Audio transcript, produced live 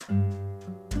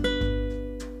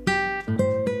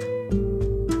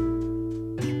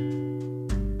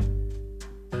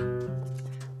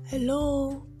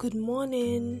Good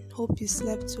morning. Hope you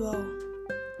slept well.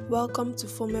 Welcome to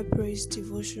Former Praise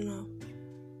Devotional.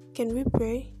 Can we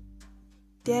pray?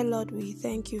 Dear Lord, we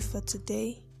thank you for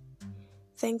today.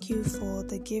 Thank you for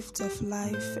the gift of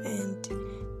life and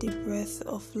the breath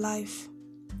of life.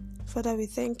 Father, we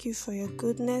thank you for your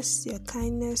goodness, your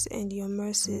kindness, and your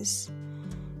mercies.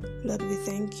 Lord, we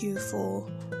thank you for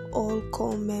all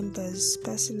core members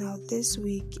passing out this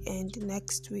week and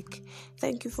next week.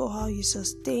 Thank you for how you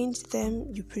sustained them,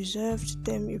 you preserved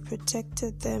them, you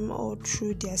protected them all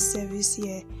through their service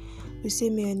here. We say,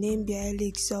 may your name be highly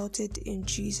exalted in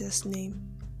Jesus' name.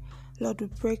 Lord, we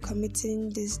pray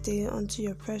committing this day unto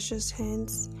your precious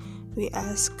hands. We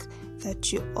ask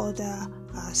that you order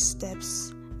our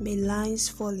steps. May lines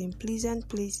fall in pleasant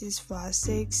places for our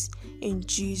sakes in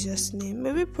Jesus' name.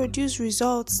 May we produce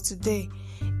results today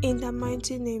in the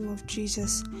mighty name of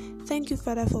Jesus. Thank you,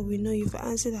 Father, for we know you've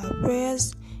answered our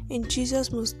prayers. In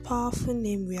Jesus' most powerful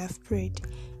name we have prayed.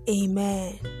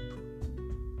 Amen.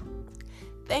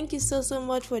 Thank you so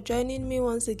much for joining me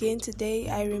once again today.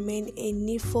 I remain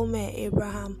Enifome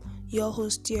Abraham, your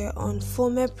host here on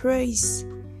Former Praise.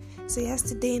 So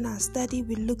yesterday in our study,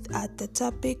 we looked at the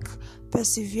topic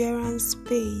perseverance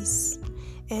pays,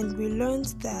 and we learned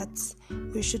that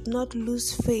we should not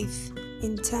lose faith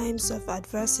in times of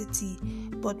adversity,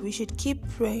 but we should keep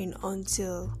praying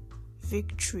until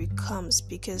victory comes,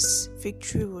 because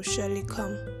victory will surely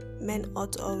come. Men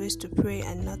ought always to pray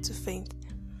and not to faint.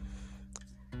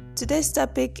 Today's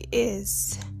topic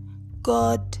is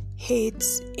God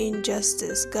hates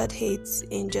injustice. God hates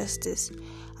injustice.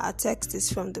 Our text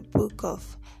is from the book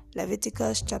of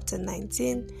Leviticus chapter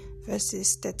 19,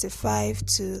 verses 35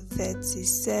 to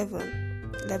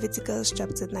 37. Leviticus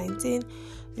chapter 19,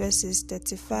 verses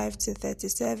 35 to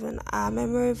 37. Our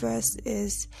memory verse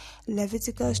is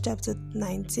Leviticus chapter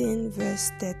 19,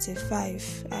 verse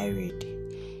 35. I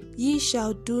read, Ye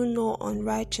shall do no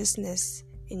unrighteousness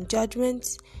in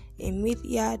judgment, in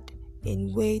meteyard,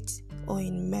 in weight, or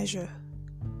in measure.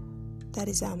 That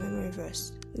is our memory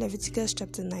verse. Leviticus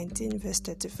chapter 19, verse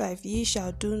 35. Ye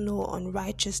shall do no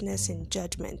unrighteousness in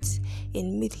judgment,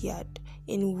 in meteyard,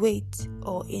 in weight,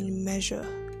 or in measure.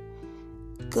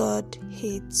 God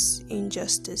hates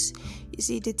injustice. You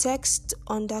see, the text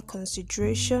under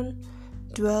consideration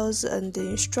dwells on the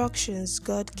instructions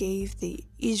God gave the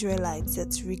Israelites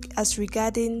as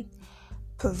regarding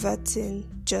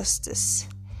perverting justice.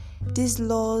 These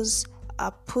laws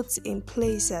are put in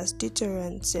place as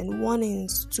deterrents and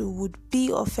warnings to would-be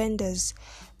offenders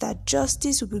that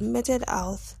justice will be meted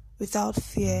out without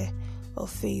fear or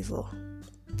favor.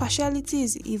 Partiality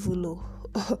is evil.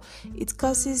 It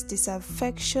causes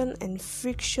disaffection and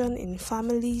friction in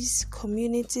families,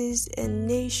 communities, and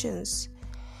nations.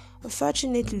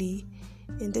 Unfortunately,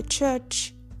 in the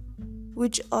church,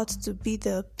 which ought to be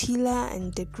the pillar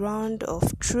and the ground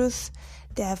of truth,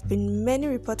 there have been many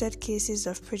reported cases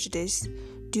of prejudice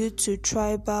due to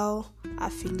tribal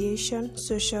affiliation,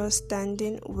 social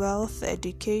standing, wealth,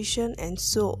 education, and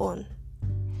so on.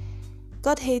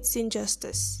 God hates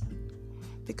injustice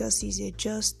because He is a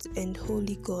just and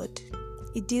holy God.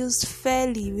 He deals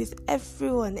fairly with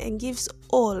everyone and gives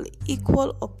all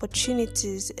equal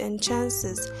opportunities and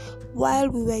chances. While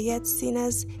we were yet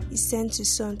sinners, He sent His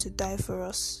Son to die for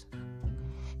us.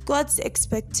 God's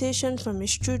expectation from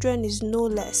His children is no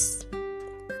less.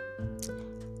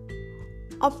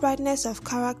 Uprightness of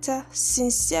character,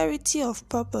 sincerity of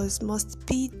purpose must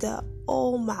be the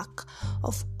hallmark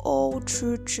of all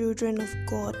true children of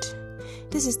God.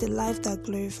 This is the life that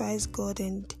glorifies God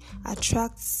and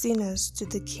attracts sinners to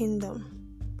the kingdom.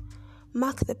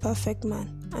 Mark the perfect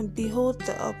man and behold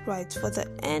the upright, for the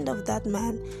end of that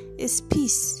man is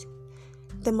peace.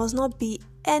 There must not be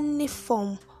any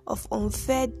form of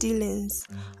unfair dealings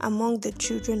among the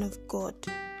children of God,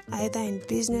 either in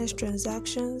business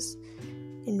transactions,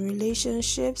 in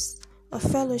relationships, or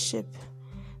fellowship.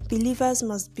 Believers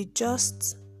must be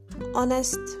just,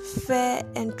 honest, fair,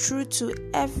 and true to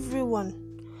everyone.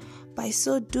 By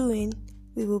so doing,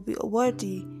 we will be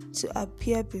worthy to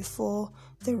appear before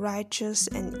the righteous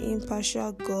and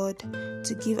impartial God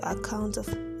to give account of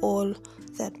all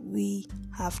that we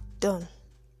have done.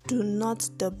 Do not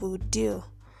double deal.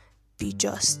 Be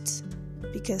just,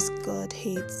 because God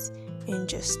hates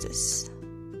injustice.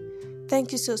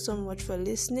 Thank you so much for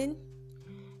listening.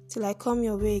 Till I come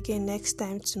your way again next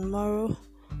time tomorrow,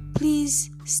 please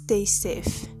stay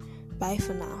safe. Bye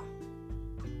for now.